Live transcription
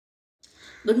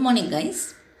Good morning,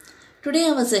 guys. Today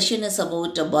our session is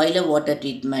about boiler water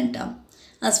treatment.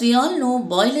 As we all know,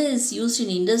 boiler is used in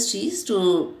industries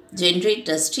to generate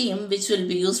a steam which will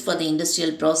be used for the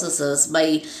industrial processes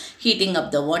by heating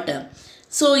up the water.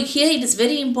 So here it is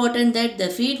very important that the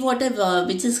feed water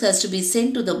has to be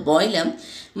sent to the boiler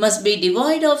must be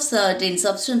devoid of certain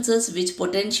substances which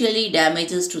potentially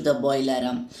damages to the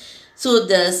boiler. So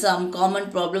there are some common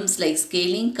problems like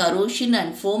scaling, corrosion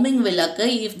and foaming will occur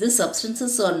if the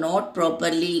substances are not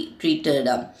properly treated.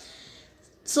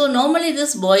 So normally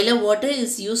this boiler water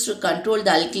is used to control the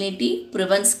alkalinity,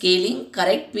 prevent scaling,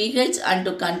 correct pH and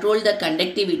to control the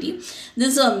conductivity.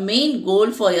 This is a main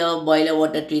goal for your boiler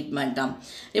water treatment.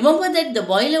 Remember that the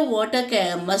boiler water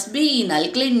must be in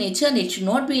alkaline nature and it should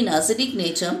not be in acidic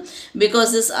nature,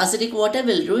 because this acidic water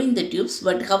will ruin the tubes,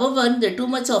 but however the too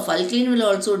much of alkaline will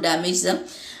also damage the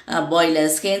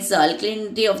boilers. Hence the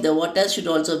alkalinity of the water should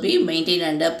also be maintained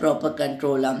under proper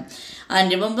control. And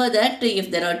remember that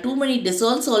if there are too many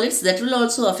dissolved solids, that will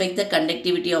also affect the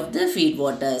conductivity of the feed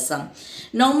waters.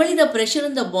 Normally the pressure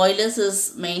in the boilers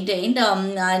is maintained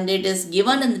and it is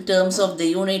given in terms of the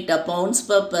unit pounds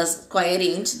per square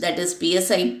inch, that is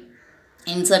PSI.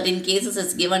 In certain cases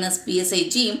it's given as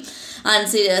PSIG and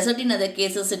certain other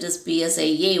cases it is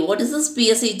PSIA. What is this?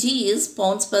 PSIG is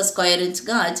pounds per square inch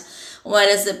gauge,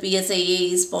 whereas the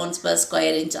PSIA is pounds per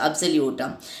square inch absolute.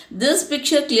 This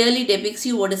picture clearly depicts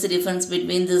you what is the difference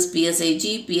between this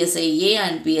PSIG, PSIA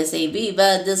and PSIV,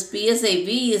 where this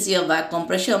PSIV is your vacuum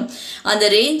pressure and the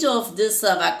range of this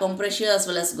vacuum pressure as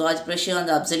well as gauge pressure and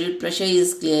the absolute pressure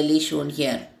is clearly shown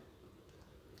here.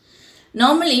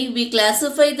 Normally, we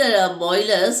classify the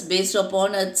boilers based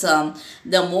upon its the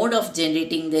mode of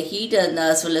generating the heat and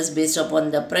as well as based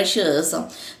upon the pressures.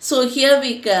 So here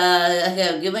we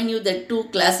have given you the two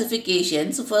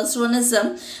classifications. First one is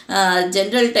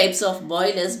general types of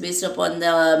boilers based upon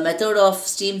the method of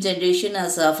steam generation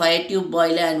as a fire tube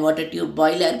boiler and water tube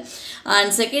boiler.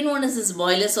 And second one is this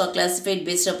boilers are classified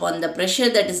based upon the pressure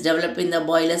that is developed in the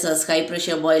boilers as high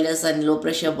pressure boilers and low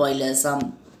pressure boilers.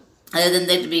 Other than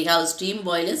that, we have steam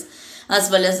boilers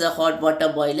as well as the hot water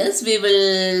boilers. We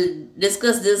will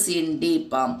discuss this in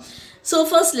deep. So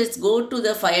first let's go to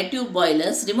the fire tube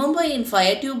boilers. Remember, in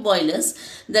fire tube boilers,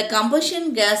 the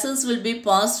combustion gases will be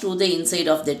passed through the inside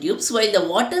of the tubes while the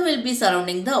water will be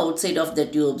surrounding the outside of the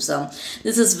tubes.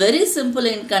 This is very simple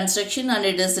in construction and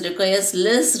it requires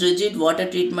less rigid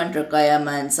water treatment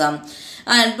requirements.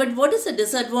 But what is the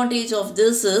disadvantage of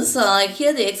this is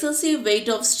here the excessive weight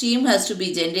of steam has to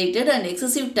be generated and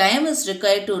excessive time is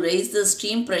required to raise the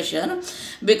steam pressure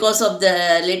because of the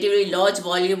relatively large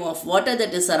volume of water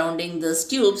that is surrounding these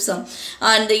tubes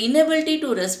and the inability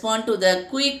to respond to the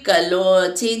quick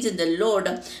change in the load,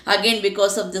 again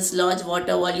because of this large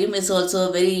water volume, is also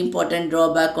a very important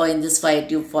drawback in this fire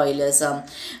tube boilers.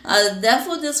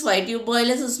 Therefore this fire tube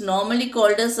boilers is normally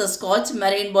called as a Scotch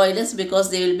marine boilers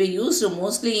because they will be used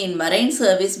mostly in marine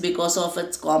service because of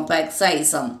its compact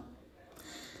size.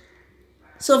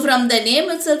 So from the name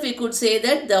itself we could say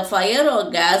that the fire or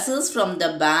gases from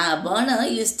the burner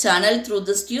is channeled through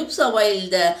these tubes while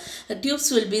the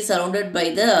tubes will be surrounded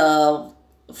by the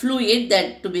fluid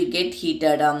that to be get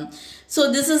heated.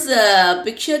 So this is a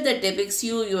picture that depicts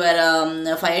your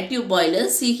fire tube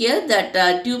boilers. See here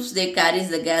that tubes they carries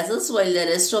the gases while the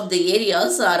rest of the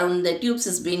areas around the tubes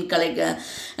is being done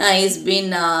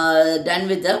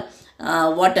with the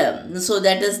water. So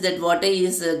that is that water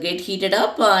is get heated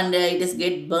up and it is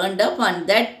get burned up and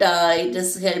that it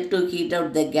is help to heat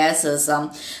out the gases.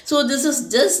 So this is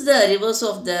just the reverse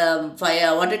of the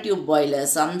water tube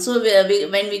boilers. So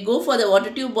when we go for the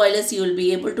water tube boilers, you will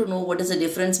be able to know what is the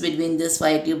difference between this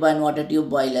fire tube and water tube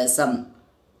boilers. But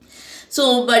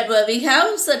we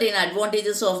have certain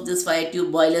advantages of this fire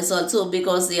tube boilers also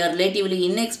because they are relatively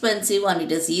inexpensive and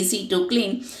it is easy to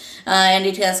clean. And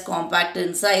it has compact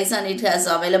in size and it is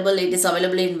available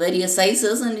in various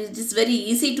sizes and it is very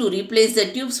easy to replace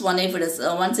the tubes once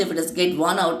if it is get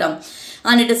worn out,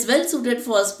 and it is well suited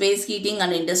for space heating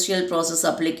and industrial process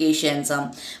applications.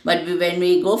 But when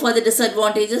we go for the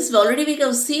disadvantages, we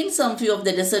have seen some few of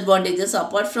the disadvantages.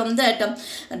 Apart from that,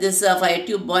 this fire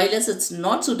tube boilers, it's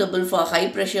not suitable for high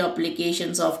pressure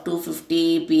applications of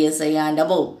 250 psi and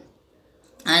above.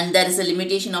 And there is a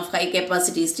limitation of high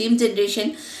capacity steam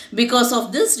generation. Because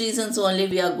of this reasons only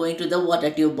we are going to the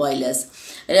water tube boilers.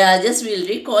 Just we'll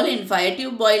recall, in fire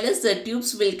tube boilers the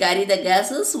tubes will carry the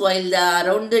gases while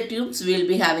around the tubes will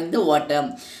be having the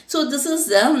water. So this is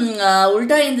the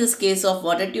ulta in this case of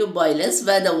water tube boilers,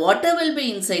 where the water will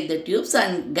be inside the tubes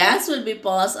and gas will be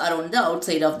passed around the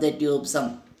outside of the tubes.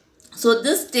 So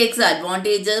this takes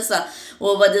advantages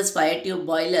over this fire tube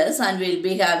boilers, and we'll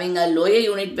be having a lower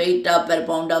unit weight per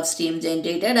pound of steam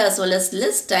generated, as well as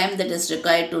less time that is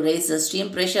required to raise the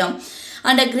steam pressure,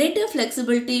 and a greater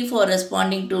flexibility for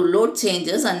responding to load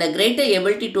changes, and a greater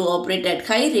ability to operate at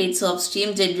high rates of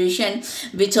steam generation,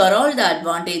 which are all the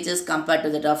advantages compared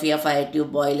to that of your fire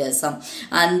tube boilers.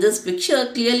 And this picture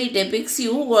clearly depicts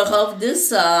you how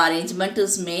this arrangement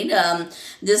is made.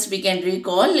 Just we can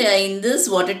recall in this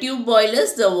water tube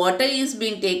boilers, the water is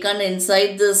being taken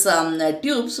inside this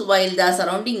tubes, while the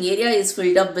surrounding area is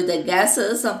filled up with the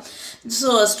gases,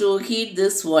 so as to heat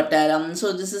this water.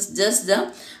 So this is just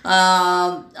the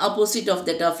opposite of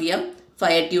that of a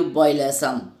fire tube boilers.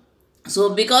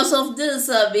 So because of this,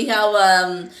 we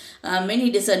have many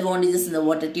disadvantages in the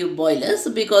water tube boilers,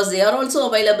 because they are also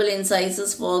available in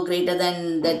sizes for greater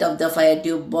than that of the fire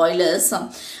tube boilers,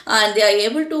 and they are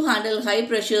able to handle high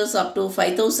pressures up to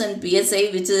 5000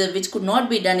 psi, which could not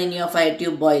be done in your fire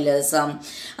tube boilers, and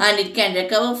it can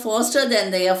recover faster than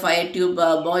the fire tube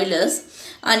boilers,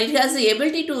 and it has the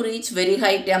ability to reach very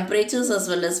high temperatures as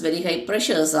well as very high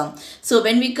pressures. So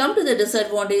when we come to the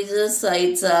disadvantages,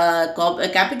 its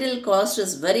capital cost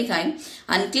is very high,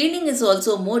 and cleaning is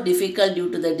also more difficult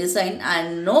due to the design,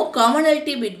 and no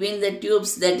commonality between the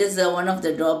tubes. That is one of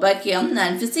the drawback here,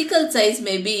 and physical size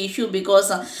may be issue,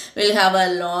 because we'll have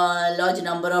a large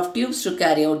number of tubes to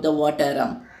carry out the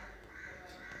water.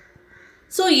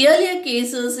 So earlier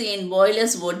cases in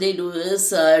boilers, what they do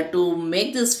is to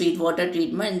make this feed water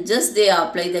treatment, just they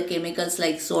apply the chemicals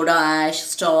like soda ash,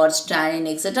 starch, tannin,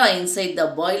 etc. inside the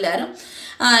boiler,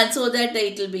 and so that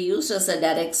it will be used as a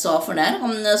direct softener.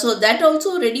 So that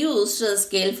also reduced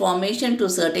scale formation to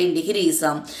certain degrees,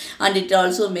 and it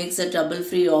also makes a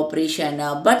trouble-free operation.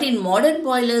 But in modern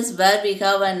boilers, where we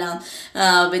have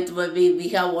we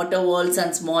have water walls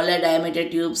and smaller diameter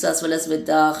tubes, as well as with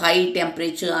high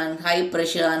temperature and high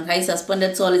pressure and high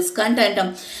suspended solids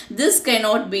content, this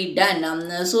cannot be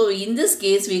done. So in this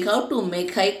case, we have to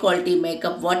make high quality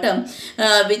makeup water,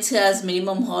 which has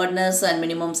minimum hardness and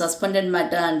minimum suspended matter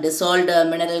and dissolved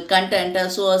mineral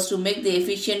content, so as to make the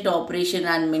efficient operation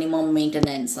and minimum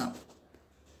maintenance.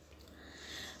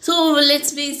 So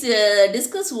let's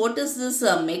discuss what is this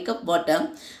makeup water.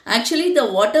 Actually, the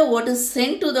water what is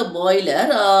sent to the boiler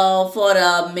for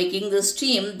making the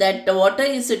steam, that water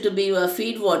is to be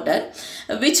feed water,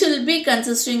 which will be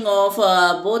consisting of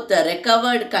both the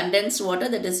recovered condensed water,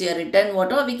 that is your return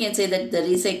water, or we can say that the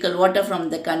recycled water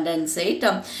from the condensate,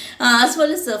 as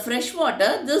well as the fresh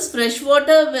water. This fresh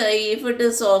water, if it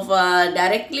is of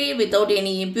directly without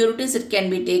any impurities, it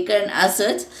can be taken as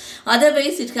such.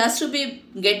 Otherwise, it has to be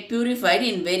get purified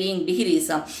in varying degrees,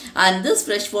 and this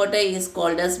fresh water is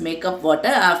called as makeup water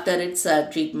after its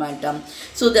treatment.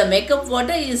 So the makeup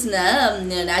water is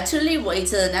naturally,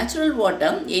 it's a natural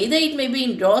water. Either it may be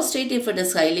in raw state if it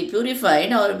is highly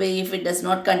purified, or if it does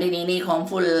not contain any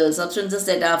harmful substances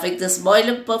that affect this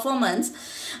boiler performance,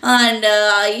 and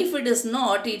if it is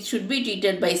not, it should be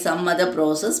treated by some other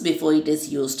process before it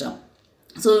is used.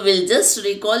 So we'll just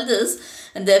recall this.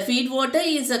 The feed water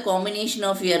is a combination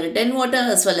of your return water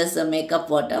as well as the makeup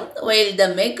water, while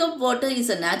the makeup water is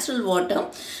a natural water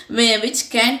which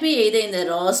can be either in the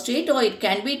raw state, or it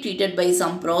can be treated by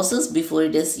some process before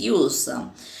it is used.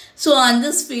 So, and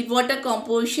this feed water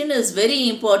composition is very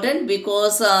important,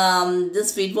 because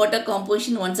this feed water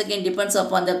composition once again depends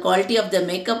upon the quality of the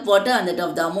makeup water and that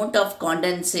of the amount of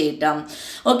condensate.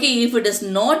 Okay, if it is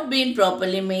not been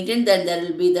properly maintained, then there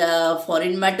will be the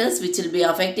foreign matters which will be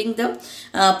affecting the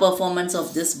performance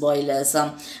of this boilers.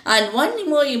 And one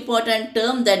more important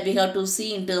term that we have to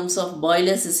see in terms of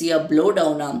boilers is your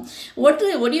blowdown. What do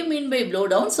you mean by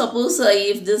blowdown? Suppose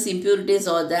if these impurities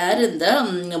are there in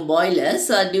the boilers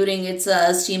during its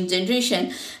steam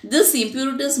generation, this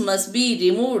impurities must be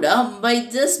removed by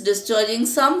just discharging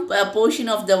some portion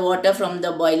of the water from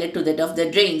the boiler to that of the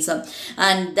drains,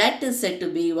 and that is said to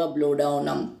be your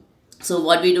blowdown. So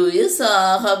what we do is,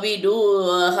 how we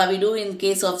do in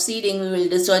case of seeding, we will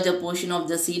discharge a portion of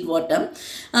the seed water.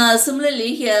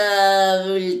 Similarly, here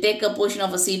we will take a portion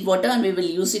of a seed water and we will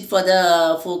use it for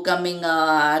the forthcoming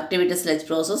activated sludge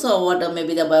process, or what may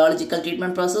be the biological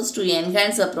treatment process to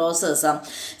enhance the process.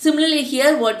 Similarly,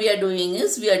 here what we are doing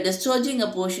is, we are discharging a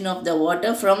portion of the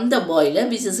water from the boiler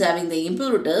which is having the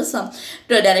impurities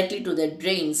directly to the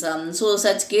drains. So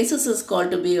such cases is called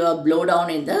to be a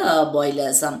blowdown in the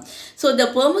boilers. So the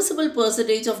permissible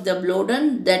percentage of the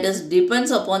blowdown, that is depends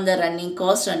upon the running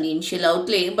cost and initial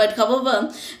outlay, but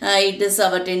however it is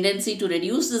our tendency to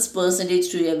reduce this percentage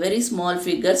to a very small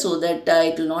figure, so that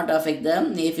it will not affect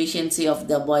the efficiency of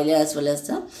the boiler as well as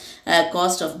the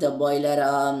cost of the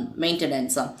boiler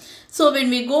maintenance. So when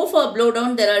we go for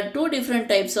blowdown, there are two different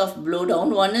types of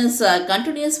blowdown. One is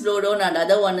continuous blowdown and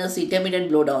other one is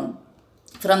intermittent blowdown.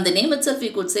 From the name itself, we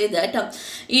could say that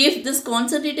if this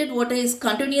concentrated water is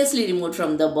continuously removed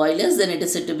from the boilers, then it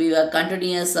is said to be a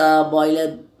continuous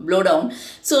boiler blowdown.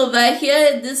 So where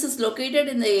here this is located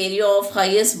in the area of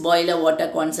highest boiler water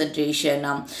concentration.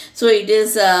 So it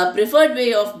is a preferred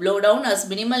way of blowdown as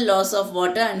minimal loss of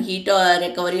water and heat or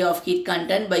recovery of heat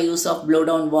content by use of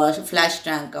blowdown flash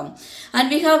tank. And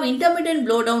we have intermittent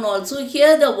blowdown also.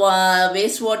 Here the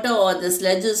wastewater or the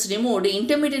sludge is removed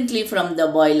intermittently from the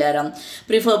boiler.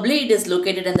 Preferably it is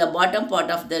located in the bottom part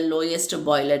of the lowest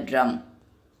boiler drum.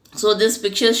 So this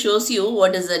picture shows you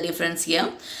what is the difference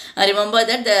here. Remember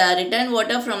that the return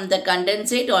water from the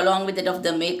condensate along with it of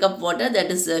the makeup water,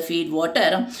 that is the feed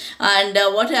water. And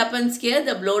what happens here,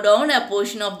 the blowdown, a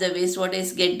portion of the wastewater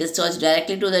is get discharged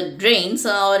directly to the drains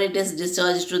or it is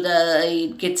discharged to the,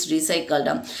 it gets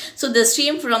recycled. So the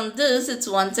stream from this, it's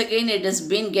once again it is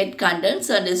been get condensed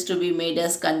and is to be made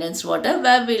as condensed water,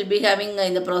 where we will be having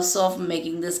in the process of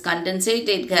making this condensate,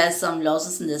 it has some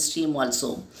losses in the stream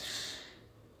also.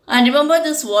 And remember,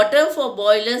 this water for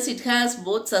boilers, it has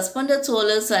both suspended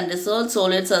solids and dissolved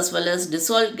solids as well as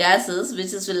dissolved gases,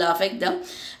 which will affect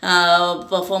the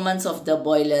performance of the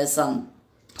boilers.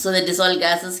 So the dissolved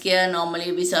gases here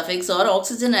normally which affects are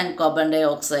oxygen and carbon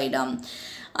dioxide.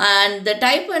 And the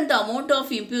type and the amount of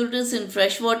impurities in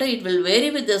fresh water, it will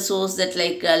vary with the source, that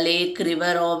like a lake,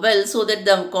 river or well, so that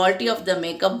the quality of the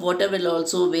makeup water will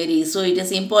also vary. So it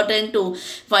is important to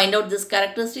find out these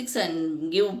characteristics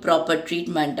and give proper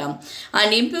treatment.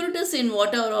 And impurities in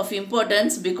water are of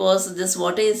importance because this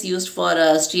water is used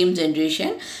for steam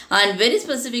generation, and very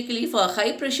specifically for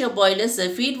high pressure boilers, the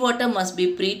feed water must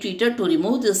be pre-treated to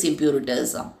remove these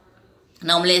impurities.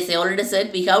 Normally, as I already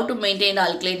said, we have to maintain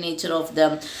alkaline nature of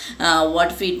the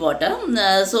water feed water.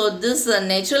 So this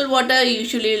natural water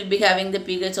usually will be having the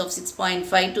pH of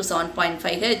 6.5 to 7.5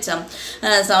 H,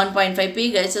 7.5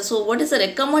 pH. So what is the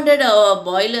recommended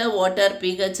boiler water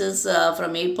pH is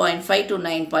from 8.5 to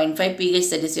 9.5 pH,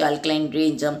 that is your alkaline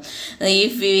range.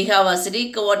 If we have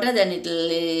acidic water, then it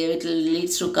will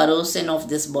leads to corrosion of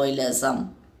this boilers.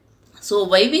 So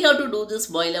why we have to do this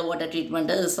boiler water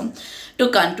treatment is to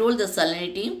control the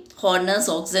salinity, hardness,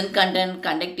 oxygen content,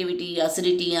 conductivity,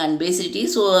 acidity and basicity.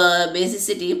 So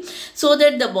basicity, so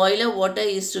that the boiler water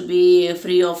is to be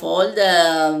free of all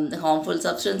the harmful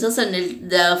substances, and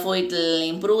therefore it will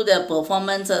improve the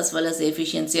performance as well as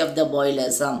efficiency of the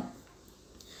boilers.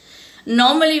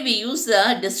 Normally we use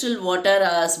the distilled water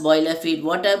as boiler feed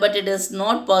water, but it is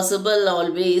not possible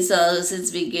always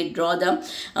since we draw the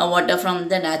water from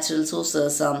the natural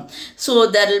sources. So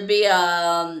there will be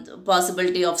a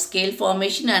possibility of scale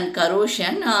formation and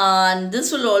corrosion, and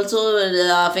this will also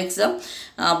affect the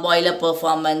boiler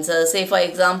performance. Say for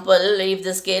example, if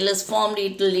the scale is formed,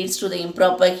 it leads to the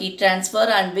improper heat transfer,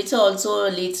 and which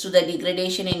also leads to the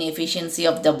degradation in efficiency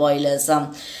of the boilers.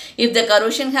 If the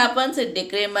corrosion happens, it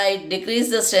decrease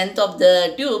the strength of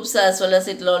the tubes, as well as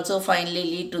it will also finally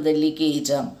lead to the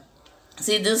leakage.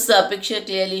 See, this picture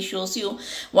clearly shows you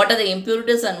what are the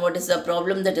impurities and what is the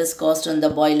problem that is caused in the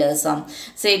boilers.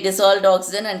 Say dissolved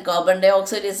oxygen and carbon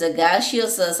dioxide is the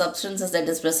gaseous substances that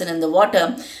is present in the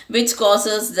water, which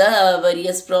causes the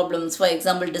various problems. For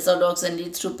example, dissolved oxygen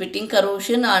leads to pitting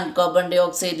corrosion and carbon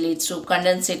dioxide leads to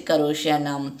condensate corrosion.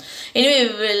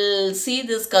 Anyway, we will see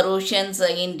these corrosions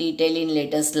in detail in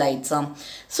later slides.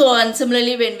 So, and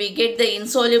similarly, when we get the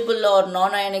insoluble or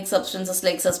non-ionic substances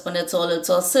like suspended solids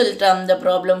or silt, the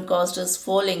problem caused is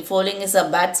fouling. Fouling is a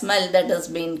bad smell that has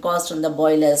been caused in the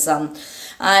boilers. And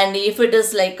if it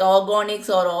is like organics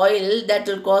or oil, that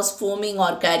will cause foaming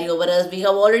or carryover. As we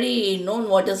have already known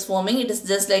what is foaming, it is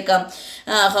just like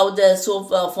how the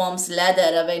soap forms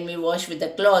lather when we wash with the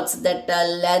cloths. That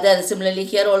lather, similarly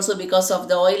here also, because of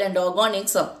the oil and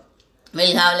organics,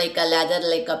 will have like a lather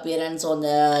like appearance on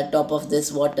the top of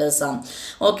this water.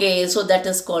 Okay, so that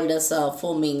is called as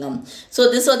foaming.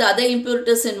 So these are the other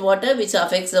impurities in water which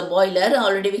affects the boiler.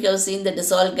 Already we have seen the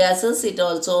dissolved gases, it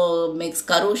also makes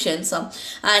corrosions.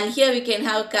 And here we can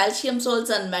have calcium salts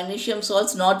and magnesium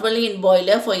salts, not only in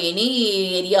boiler, for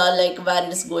any area like where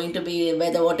it is going to be,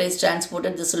 where the water is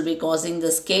transported, this will be causing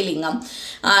the scaling.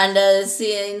 And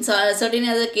see, in certain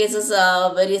other cases,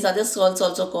 various other salts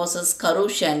also causes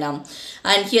corrosion.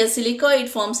 And here silica, it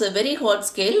forms a very hot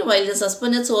scale, while the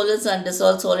suspended solids and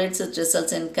dissolved solids, it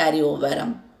results in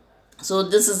carryover. So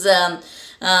this is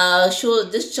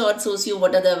This chart shows you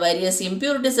what are the various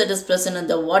impurities that is present in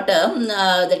the water,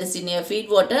 that is in your feed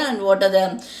water, and what are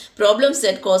the problems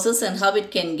that causes and how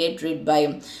it can get rid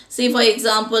by. See, for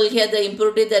example, here the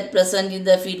impurity that present in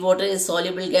the feed water is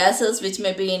soluble gases, which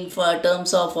may be in for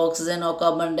terms of oxygen or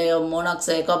carbon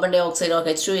dioxide or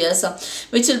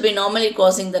H2S, which will be normally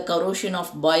causing the corrosion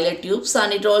of boiler tubes,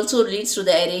 and it also leads to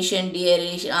the aeration,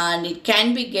 deaeration, and it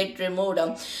can be get removed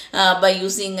by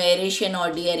using aeration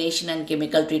or deaeration and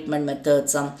chemical treatment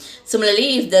methods.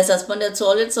 Similarly, if the suspended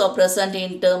solids are present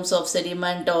in terms of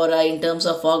sediment or in terms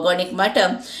of organic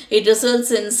matter, it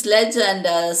results in sludge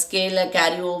and scale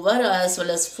carryover as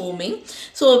well as foaming,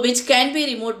 so which can be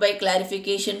removed by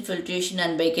clarification, filtration,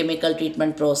 and by chemical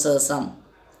treatment process.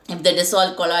 If the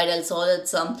dissolved colloidal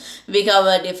solids, we have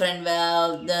a different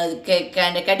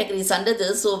kind of categories under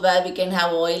this. So where we can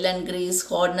have oil and grease,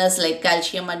 hardness like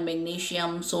calcium and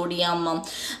magnesium, sodium,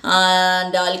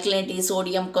 and alkalinity,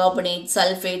 sodium carbonate,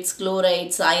 sulfates,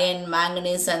 chlorides, iron,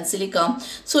 manganese, and silica.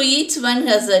 So each one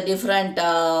has a different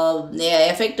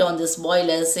effect on this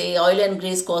boiler. Say oil and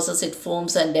grease causes it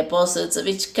foams and deposits,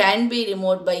 which can be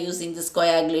removed by using this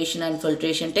coagulation and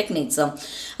filtration techniques.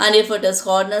 And if it is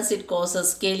hardness, it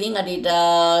causes scaling, and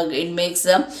it makes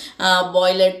the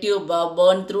boiler tube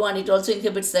burn through, and it also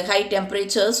inhibits the high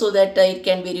temperature so that it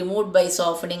can be removed by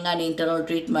softening and internal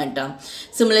treatment.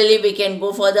 Similarly, we can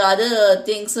go for the other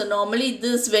things. Normally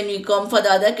this, when we come for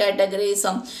the other categories,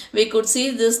 we could see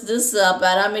this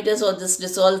parameters or this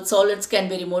dissolved solids can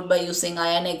be removed by using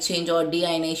ion exchange or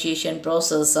deionization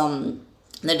process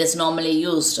that is normally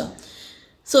used.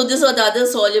 So these are the other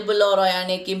soluble or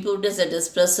ionic impurities that is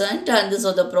present, and these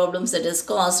are the problems that is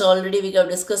caused. Already we have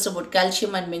discussed about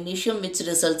calcium and magnesium, which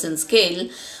results in scale.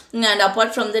 And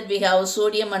apart from that, we have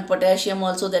sodium and potassium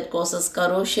also that causes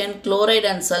corrosion, chloride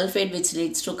and sulfate which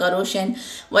leads to corrosion,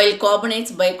 while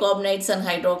carbonates, bicarbonates and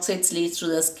hydroxides leads to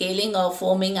the scaling or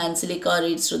foaming, and silica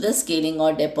leads to the scaling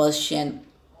or deposition.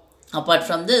 Apart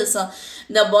from this,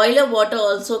 the boiler water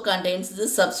also contains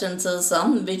these substances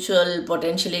which will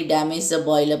potentially damage the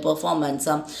boiler performance.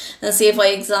 Say for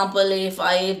example, if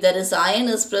there is iron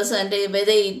is present,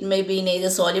 whether it may be in either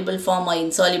soluble form or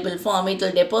insoluble form, it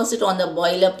will deposit on the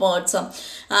boiler parts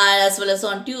as well as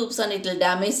on tubes, and it will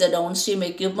damage the downstream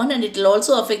equipment, and it will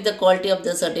also affect the quality of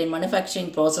the certain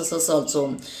manufacturing processes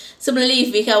also. Similarly,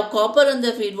 if we have copper in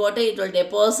the feed water, it will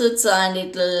deposit and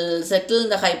it will settle in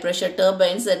the high pressure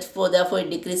turbines, therefore it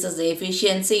decreases the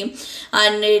efficiency,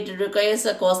 and it requires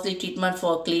a costly treatment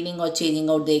for cleaning or changing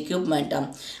out the equipment.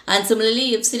 And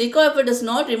similarly, if silica, if it is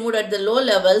not removed at the low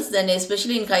levels, then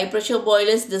especially in high pressure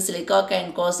boilers, the silica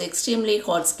can cause extremely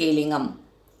hot scaling.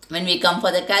 When we come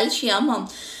for the calcium,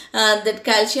 that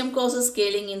calcium causes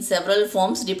scaling in several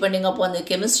forms depending upon the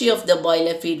chemistry of the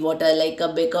boiler feed water.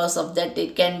 Because of that,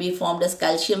 it can be formed as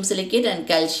calcium silicate and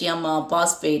calcium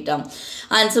phosphate.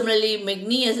 And similarly,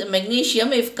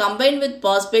 magnesium, if combined with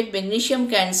phosphate, magnesium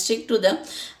can stick to the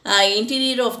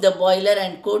interior of the boiler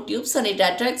and core tubes, and it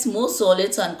attracts more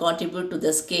solids and contribute to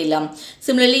the scale.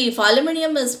 Similarly, if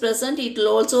aluminum is present, it will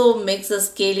also make the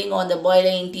scaling on the boiler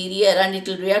interior, and it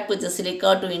will react with the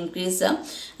silica to increase the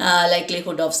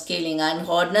likelihood of scaling. And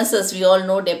hardness, as we all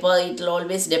know, it will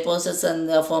always deposits and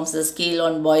forms the scale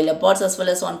on boiler parts as well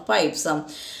as on pipes. And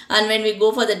when we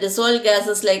go for the dissolved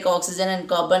gases like oxygen and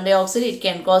carbon dioxide, it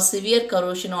can cause severe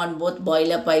corrosion on both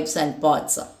boiler pipes and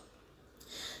parts.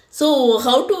 So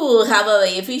how to have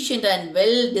a efficient and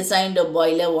well designed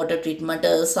boiler water treatment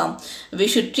is, we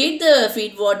should treat the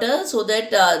feed water so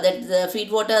that the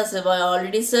feed water, as I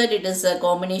already said, it is a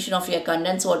combination of your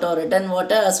condensed water or return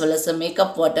water as well as the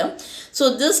makeup water.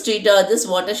 So this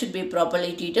water should be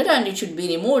properly treated, and it should be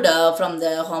removed from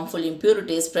the harmful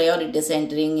impurities prior it is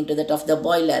entering into that of the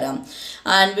boiler.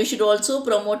 And we should also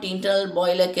promote internal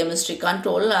boiler chemistry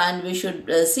control, and we should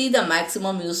see the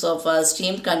maximum use of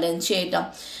steam condensate.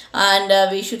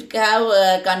 And we should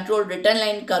have controlled return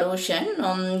line corrosion,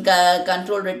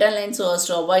 controlled return line so as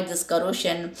to avoid this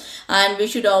corrosion, and we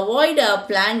should avoid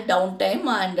planned downtime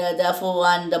and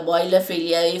the boiler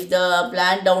failure. If the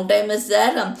planned downtime is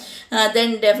there,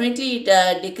 then definitely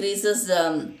it decreases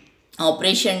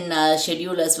operation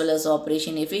schedule as well as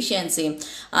operation efficiency,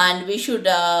 and we should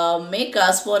make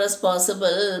as far as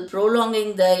possible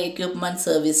prolonging the equipment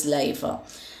service life.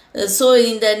 So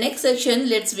in the next section,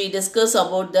 let's discuss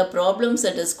about the problems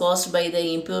that is caused by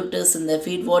the impurities in the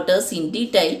feed waters in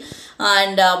detail,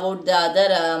 and about the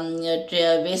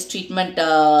other waste treatment,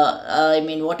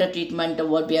 water treatment,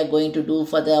 what we are going to do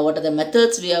for what are the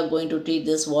methods we are going to treat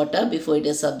this water before it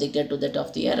is subjected to that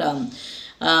of the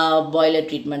boiler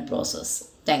treatment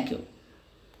process. Thank you.